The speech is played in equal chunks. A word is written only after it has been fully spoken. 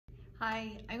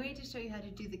Hi, I'm going to show you how to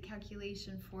do the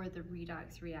calculation for the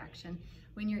redox reaction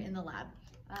when you're in the lab.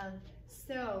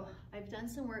 So I've done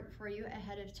some work for you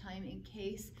ahead of time in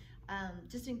case,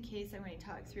 just in case I'm going to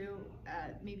talk through,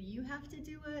 maybe you have to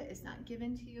do it, it's not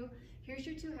given to you. Here's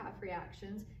your two half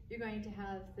reactions. You're going to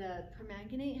have the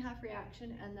permanganate half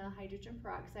reaction and the hydrogen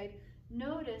peroxide.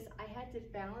 Notice I had to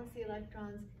balance the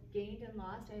electrons gained and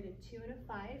lost. I had a 2 and a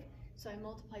 5, so I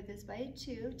multiplied this by a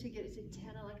 2 to get it to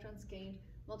 10 electrons gained,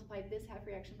 multiplied this half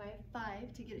reaction by a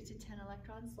 5 to get it to 10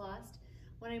 electrons lost.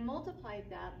 When I multiplied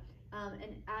that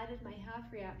and added my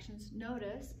half reactions,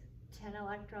 notice 10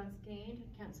 electrons gained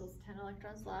cancels 10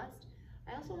 electrons lost.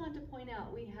 I also want to point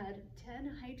out we had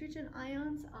 10 hydrogen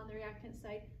ions on the reactant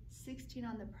side, 16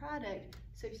 on the product.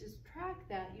 So if you subtract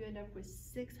that, you end up with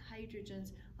 6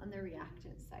 hydrogens on the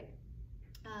reactant side.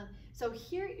 So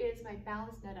here is my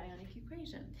balanced net ionic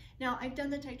equation. Now I've done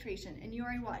the titration and you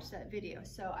already watched that video.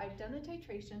 So I've done the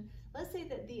titration. Let's say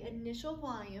that the initial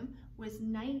volume was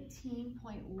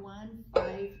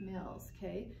 19.15 mils,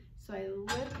 okay? So I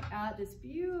look at this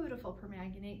beautiful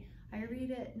permanganate. I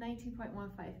read it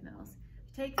 19.15 mils.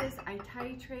 Take this, I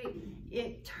titrate,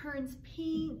 it turns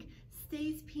pink,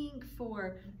 stays pink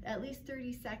for at least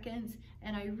 30 seconds,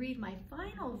 and I read my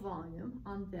final volume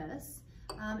on this.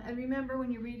 And remember, when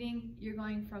you're reading, you're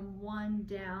going from 1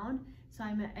 down. So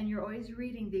and you're always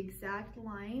reading the exact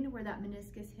line where that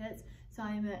meniscus hits. So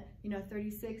I'm at,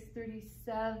 36,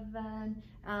 37,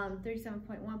 37.1, 0.2,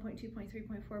 0.3,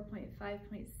 0.4, 0.5,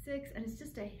 0.6, and it's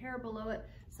just a hair below it.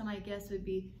 So my guess would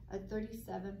be a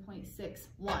 37.61.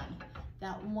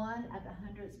 That 1 at the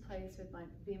hundredths place would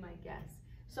be my guess.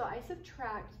 So I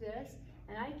subtract this,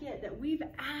 and I get that we've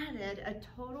added a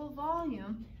total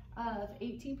volume of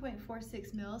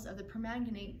 18.46 mils of the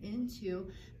permanganate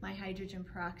into my hydrogen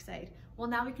peroxide. Well,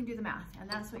 now we can do the math, and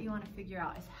that's what you want to figure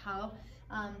out, is how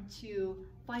to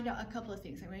find out a couple of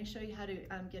things. I'm going to show you how to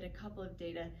get a couple of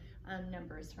data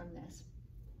numbers from this.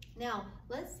 Now,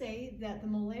 let's say that the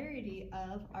molarity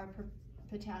of our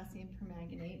potassium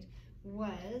permanganate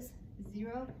was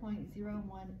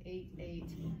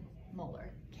 0.0188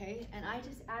 molar, okay? And I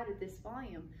just added this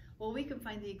volume. Well, we can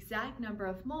find the exact number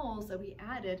of moles that we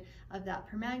added of that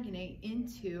permanganate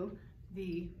into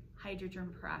the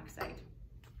hydrogen peroxide.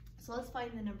 So let's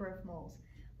find the number of moles.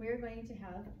 We're going to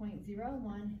have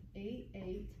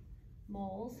 0.0188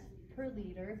 moles per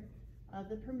liter of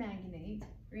the permanganate.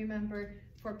 Remember,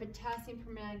 for potassium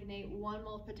permanganate, 1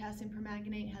 mole of potassium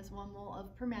permanganate has 1 mole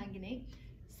of permanganate.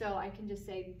 So I can just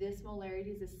say this molarity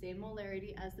is the same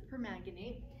molarity as the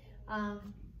permanganate.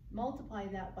 Multiply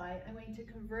that by, I'm going to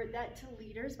convert that to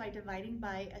liters by dividing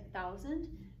by 1,000.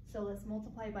 So let's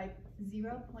multiply by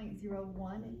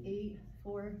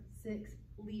 0.01846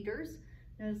 liters.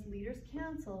 Notice liters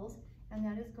cancels, and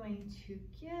that is going to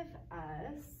give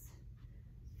us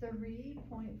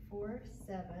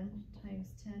 3.47 times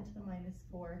 10 to the minus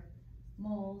 4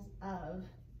 moles of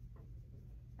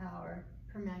our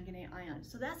permanganate ion.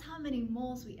 So that's how many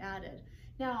moles we added.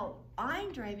 Now,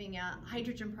 I'm driving at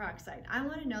hydrogen peroxide. I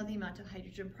want to know the amount of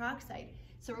hydrogen peroxide.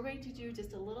 So we're going to do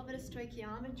just a little bit of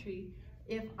stoichiometry.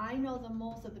 If I know the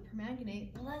moles of the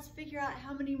permanganate, well, let's figure out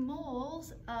how many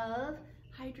moles of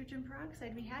hydrogen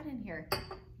peroxide we had in here.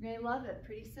 You're going to love it.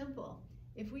 Pretty simple.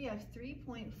 If we have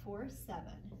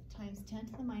 3.47 times 10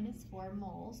 to the minus 4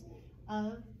 moles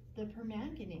of the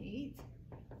permanganate,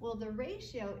 well, the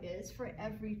ratio is for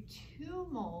every 2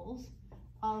 moles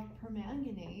of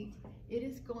permanganate, it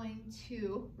is going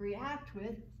to react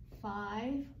with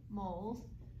 5 moles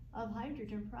of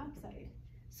hydrogen peroxide.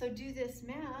 So do this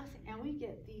math, and we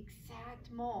get the exact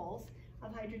moles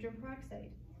of hydrogen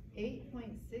peroxide.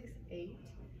 8.68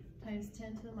 times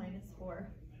 10 to the minus 4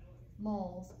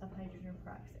 moles of hydrogen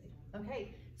peroxide.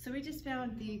 Okay, so we just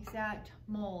found the exact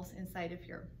moles inside of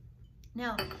here.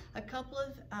 Now, a couple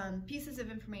of pieces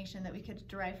of information that we could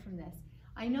derive from this.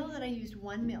 I know that I used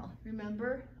 1 mil.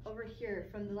 Remember over here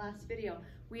from the last video,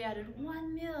 we added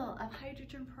 1 mil of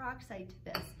hydrogen peroxide to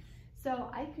this.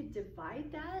 So I could divide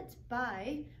that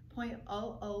by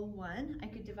 0.001. I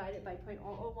could divide it by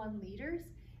 0.001 liters,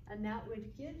 and that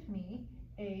would give me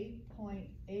a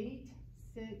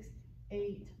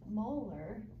 0.868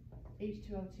 molar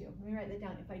H2O2. Let me write that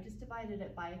down. If I just divided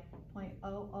it by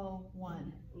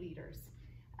 0.001 liters,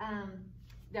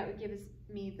 that would give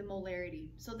me the molarity.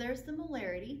 So there's the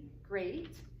molarity.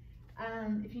 Great.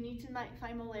 If you need to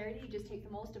find molarity, you just take the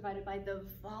moles divided by the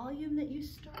volume that you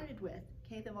started with.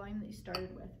 Okay, the volume that you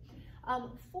started with.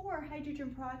 For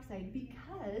hydrogen peroxide,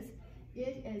 because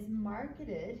it is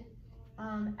marketed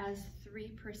as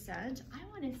 3%, I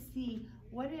want to see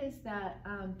what is that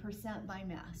percent by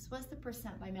mass. What's the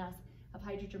percent by mass of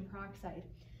hydrogen peroxide?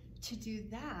 to do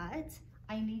that,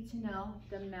 I need to know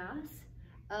the mass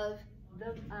of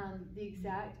the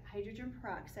exact hydrogen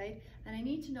peroxide, and I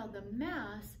need to know the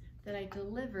mass that I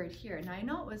delivered here. Now I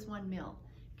know it was 1 mil,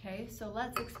 okay? So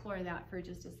let's explore that for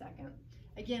just a second.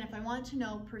 Again, if I want to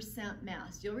know percent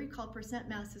mass, you'll recall percent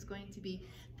mass is going to be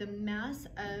the mass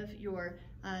of your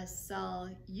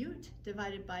solute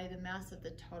divided by the mass of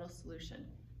the total solution.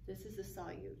 This is a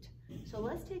solute. So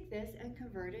let's take this and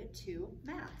convert it to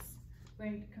mass. We're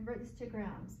going to convert this to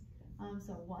grams.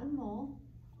 So 1 mole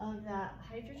of that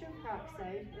hydrogen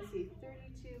peroxide, let's see,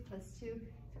 32 plus 2,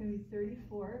 it's going to be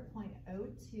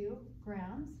 34.02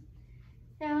 grams.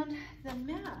 And the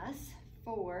mass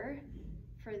for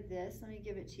this, let me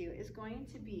give it to you, is going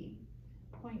to be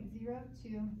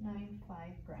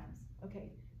 0.0295 grams.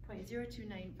 Okay,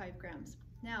 0.0295 grams.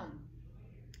 Now,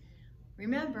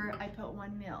 remember I put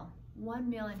 1 mil. 1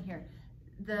 mil in here.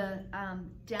 The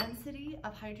density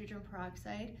of hydrogen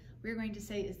peroxide, we're going to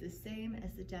say is the same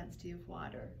as the density of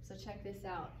water. So check this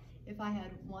out. If I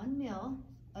had 1 mil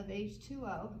of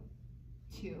H2O,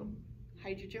 2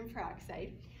 hydrogen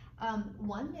peroxide,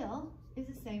 1 mil is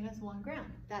the same as 1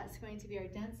 gram. That's going to be our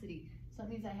density. So that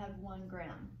means I have 1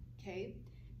 gram, okay?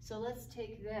 So let's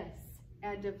take this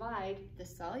and divide the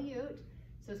solute.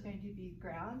 So it's going to be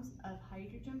grams of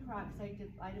hydrogen peroxide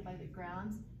divided by the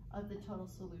grams of the total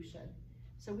solution.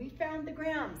 So we found the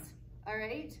grams, all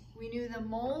right? We knew the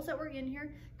moles that were in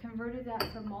here, converted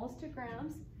that from moles to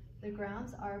grams. The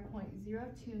grams are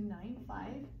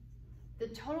 0.0295. The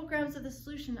total grams of the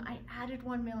solution, I added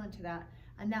 1 mil into that,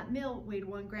 and that mil weighed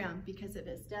 1 gram because of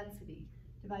its density.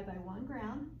 Divide by 1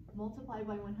 gram, multiply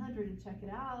by 100, and check it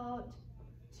out,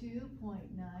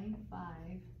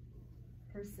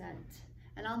 2.95%.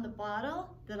 And on the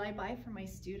bottle that I buy for my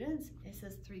students, it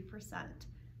says 3%.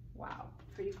 Wow,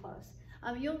 pretty close.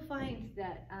 You'll find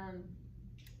that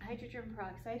hydrogen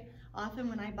peroxide, often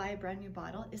when I buy a brand new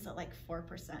bottle, is at like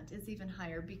 4%. It's even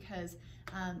higher because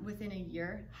within a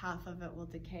year, half of it will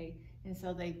decay. And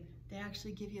so they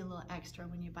actually give you a little extra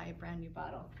when you buy a brand new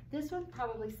bottle. This one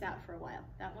probably sat for a while.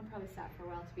 That one probably sat for a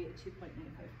while to be at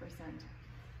 2.95%.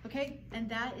 Okay, and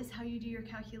that is how you do your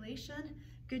calculation.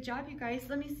 Good job, you guys.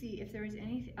 Let me see if there was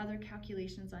any other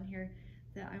calculations on here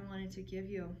that I wanted to give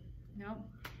you. Nope,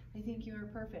 I think you were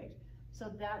perfect. So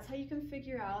that's how you can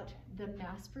figure out the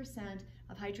mass percent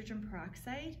of hydrogen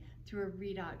peroxide through a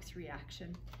redox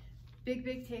reaction. Big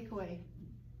takeaway.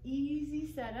 Easy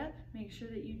setup. Make sure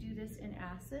that you do this in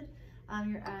acid.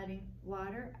 You're adding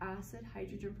water, acid,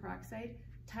 hydrogen peroxide.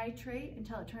 Titrate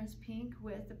until it turns pink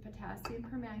with the potassium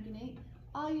permanganate.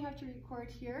 All you have to record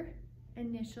here,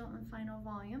 initial and final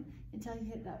volume, until you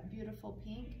hit that beautiful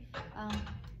pink.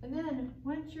 And then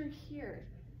once you're here,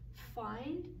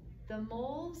 find the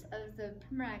moles of the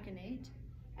permanganate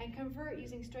and convert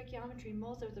using stoichiometry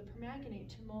moles of the permanganate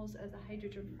to moles of the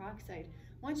hydrogen peroxide.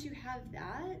 Once you have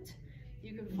that,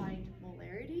 you can find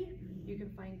molarity, you can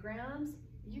find grams,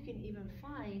 you can even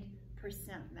find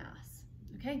percent mass.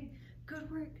 Okay,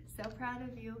 good work. So proud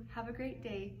of you. Have a great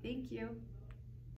day. Thank you.